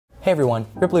Hey everyone,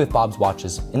 Ripley with Bob's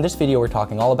Watches. In this video we're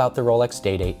talking all about the Rolex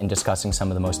Day-Date and discussing some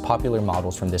of the most popular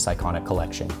models from this iconic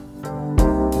collection.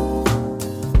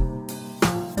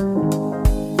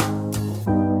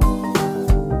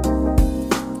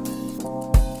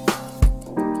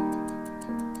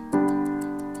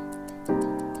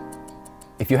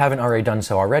 If you haven't already done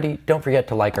so already, don't forget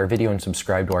to like our video and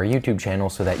subscribe to our YouTube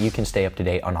channel so that you can stay up to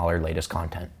date on all our latest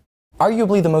content.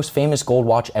 Arguably the most famous gold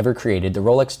watch ever created, the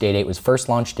Rolex Day-Date was first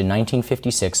launched in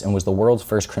 1956 and was the world's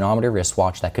first chronometer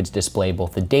wristwatch that could display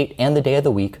both the date and the day of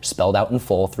the week spelled out in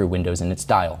full through windows in its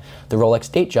dial. The Rolex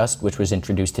Datejust, which was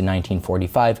introduced in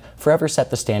 1945, forever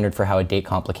set the standard for how a date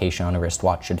complication on a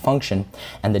wristwatch should function,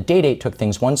 and the Day-Date took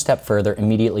things one step further,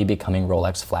 immediately becoming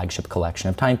Rolex's flagship collection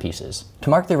of timepieces.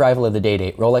 To mark the arrival of the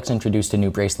Day-Date, Rolex introduced a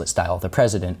new bracelet style, the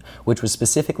President, which was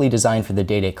specifically designed for the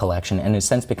Day-Date collection and has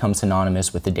since become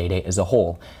synonymous with the Day-Date as a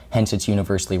whole, hence its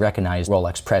universally recognized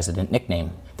Rolex President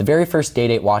nickname. The very first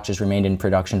Day-Date watches remained in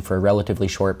production for a relatively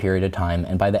short period of time,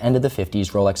 and by the end of the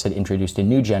 50s, Rolex had introduced a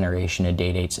new generation of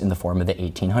Day-Dates in the form of the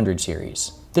 1800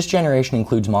 series. This generation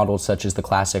includes models such as the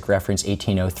classic reference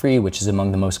 1803, which is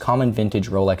among the most common vintage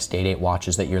Rolex Day-Date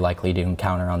watches that you're likely to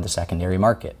encounter on the secondary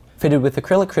market. Fitted with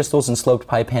acrylic crystals and sloped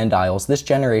pipe hand dials, this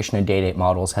generation of Day-Date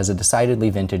models has a decidedly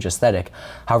vintage aesthetic.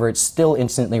 However, it's still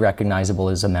instantly recognizable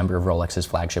as a member of Rolex's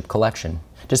flagship collection.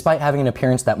 Despite having an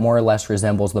appearance that more or less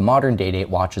resembles the modern Day-Date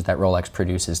watches that Rolex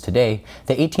produces today,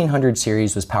 the 1800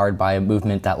 series was powered by a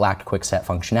movement that lacked quick-set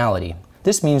functionality.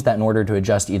 This means that in order to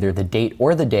adjust either the date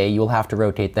or the day, you'll have to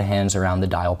rotate the hands around the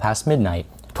dial past midnight.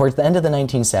 Towards the end of the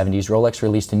 1970s, Rolex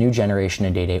released a new generation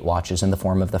of Day-Date watches in the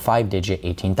form of the 5-digit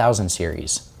 18,000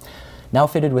 series. Now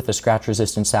fitted with a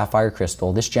scratch-resistant sapphire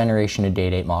crystal, this generation of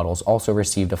Day-Date models also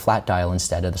received a flat dial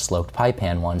instead of the sloped pipe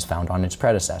hand ones found on its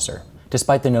predecessor.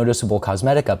 Despite the noticeable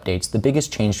cosmetic updates, the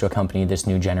biggest change to accompany this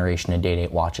new generation of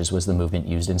Day-Date watches was the movement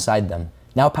used inside them.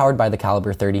 Now powered by the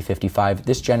caliber 3055,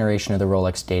 this generation of the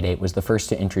Rolex Day-Date was the first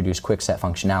to introduce quick-set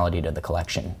functionality to the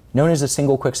collection. Known as a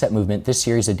single quick-set movement, this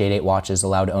series of Day-Date watches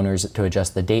allowed owners to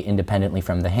adjust the date independently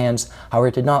from the hands. However,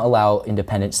 it did not allow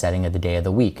independent setting of the day of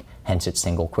the week, hence its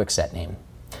single quick-set name.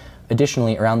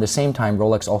 Additionally, around the same time,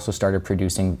 Rolex also started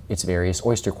producing its various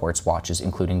Oyster Quartz watches,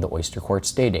 including the Oyster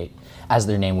Quartz Day-Date. As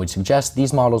their name would suggest,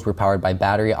 these models were powered by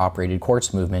battery-operated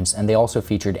quartz movements, and they also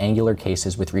featured angular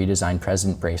cases with redesigned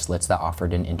President Bracelets that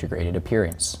offered an integrated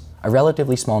appearance. A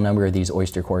relatively small number of these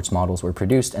Oyster Quartz models were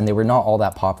produced, and they were not all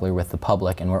that popular with the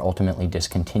public and were ultimately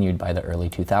discontinued by the early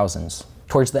 2000s.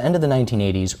 Towards the end of the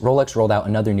 1980s, Rolex rolled out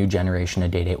another new generation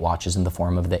of Day-Date watches in the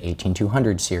form of the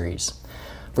 18200 series.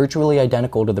 Virtually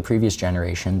identical to the previous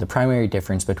generation, the primary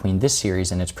difference between this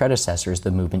series and its predecessor is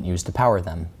the movement used to power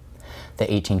them.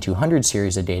 The 18200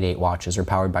 series of Day-Date watches are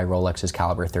powered by Rolex's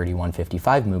caliber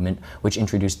 3155 movement, which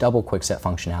introduced double quick-set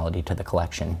functionality to the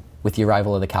collection. With the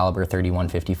arrival of the caliber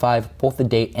 3155, both the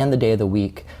date and the day of the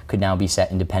week could now be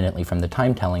set independently from the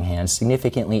time-telling hands,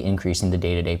 significantly increasing the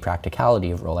day-to-day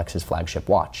practicality of Rolex's flagship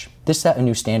watch. This set a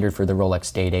new standard for the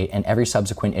Rolex Day-Date, and every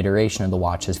subsequent iteration of the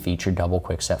watch has featured double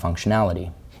quick-set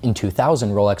functionality. In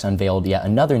 2000, Rolex unveiled yet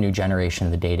another new generation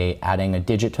of the Day-Date, adding a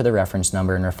digit to the reference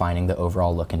number and refining the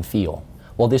overall look and feel.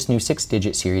 While this new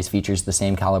 6-digit series features the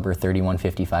same caliber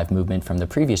 3155 movement from the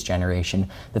previous generation,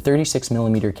 the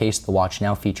 36mm case of the watch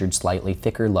now featured slightly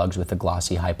thicker lugs with a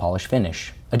glossy high-polish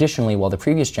finish. Additionally, while the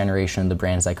previous generation of the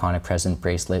brand's iconic President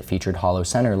Bracelet featured hollow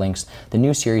center links, the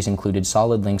new series included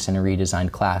solid links and a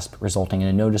redesigned clasp, resulting in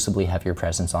a noticeably heavier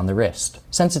presence on the wrist.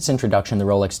 Since its introduction, the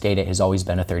Rolex Day-Date has always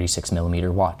been a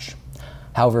 36mm watch.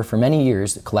 However, for many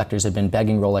years, collectors have been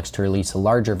begging Rolex to release a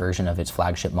larger version of its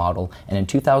flagship model, and in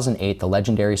 2008, the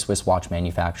legendary Swiss watch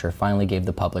manufacturer finally gave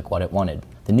the public what it wanted.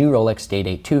 The new Rolex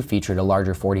Day-Date 2 featured a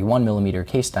larger 41mm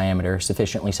case diameter,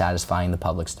 sufficiently satisfying the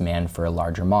public's demand for a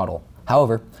larger model.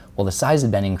 However, while the size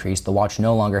had been increased, the watch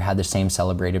no longer had the same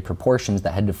celebrated proportions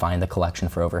that had defined the collection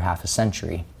for over half a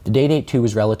century. The Day-Date 2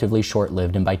 was relatively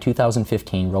short-lived, and by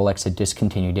 2015, Rolex had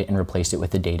discontinued it and replaced it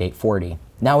with the Day-Date 40.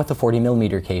 Now with the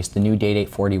 40mm case, the new Day-Date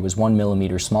 40 was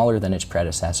 1mm smaller than its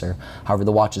predecessor. However,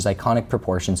 the watch's iconic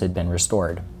proportions had been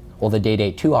restored. While the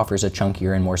Day-Date 2 offers a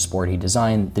chunkier and more sporty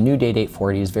design, the new Day-Date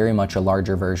 40 is very much a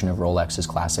larger version of Rolex's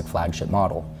classic flagship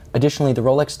model. Additionally, the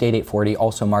Rolex Day-Date 40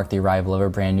 also marked the arrival of a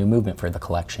brand new movement for the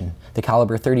collection. The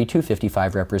caliber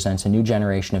 3255 represents a new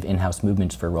generation of in-house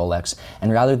movements for Rolex,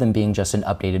 and rather than being just an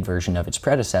updated version of its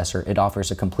predecessor, it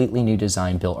offers a completely new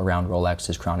design built around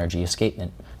Rolex's chronergy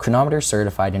escapement. Chronometer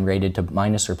certified and rated to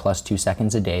minus or plus 2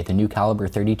 seconds a day, the new caliber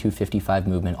 3255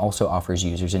 movement also offers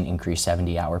users an increased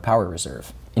 70-hour power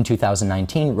reserve. In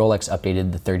 2019, Rolex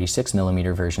updated the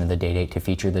 36mm version of the Day-Date to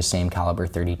feature the same caliber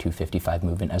 32-55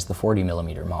 movement as the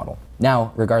 40mm model.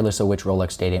 Now, regardless of which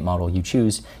Rolex Day-Date model you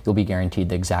choose, you'll be guaranteed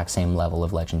the exact same level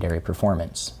of legendary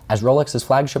performance. As Rolex's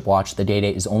flagship watch, the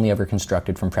Day-Date is only ever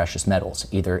constructed from precious metals,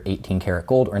 either 18 karat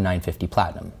gold or 950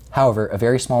 platinum. However, a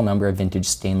very small number of vintage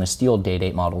stainless steel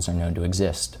Day-Date models are known to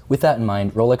exist. With that in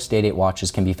mind, Rolex Day-Date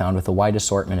watches can be found with a wide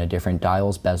assortment of different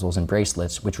dials, bezels, and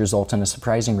bracelets, which results in a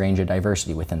surprising range of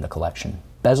diversity within the collection.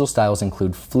 Bezel styles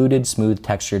include fluted, smooth,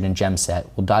 textured, and gem set,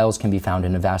 while dials can be found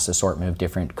in a vast assortment of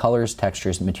different colors,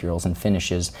 textures, materials, and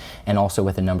finishes, and also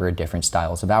with a number of different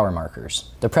styles of hour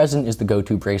markers. The President is the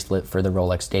go-to bracelet for the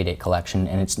Rolex Day-Date collection,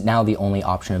 and it's now the only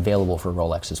option available for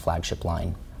Rolex's flagship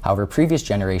line. However, previous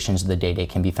generations of the Day-Date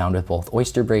can be found with both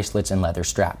Oyster bracelets and leather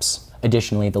straps.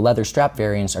 Additionally, the leather strap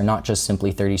variants are not just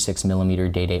simply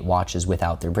 36mm Day-Date watches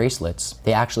without their bracelets.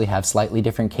 They actually have slightly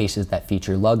different cases that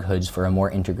feature lug hoods for a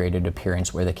more integrated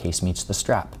appearance where the case meets the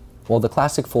strap. While the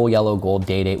classic full yellow gold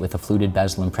Day-Date with a fluted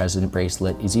bezel and President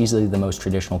bracelet is easily the most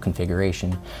traditional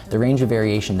configuration, the range of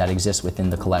variation that exists within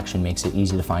the collection makes it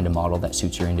easy to find a model that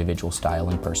suits your individual style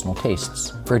and personal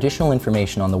tastes. For additional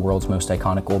information on the world's most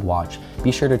iconic gold watch,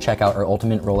 be sure to check out our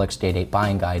Ultimate Rolex Day-Date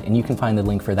buying guide, and you can find the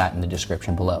link for that in the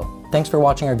description below. Thanks for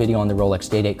watching our video on the Rolex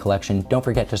Day-Date collection. Don't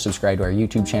forget to subscribe to our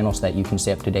YouTube channel so that you can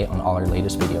stay up to date on all our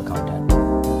latest video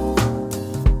content.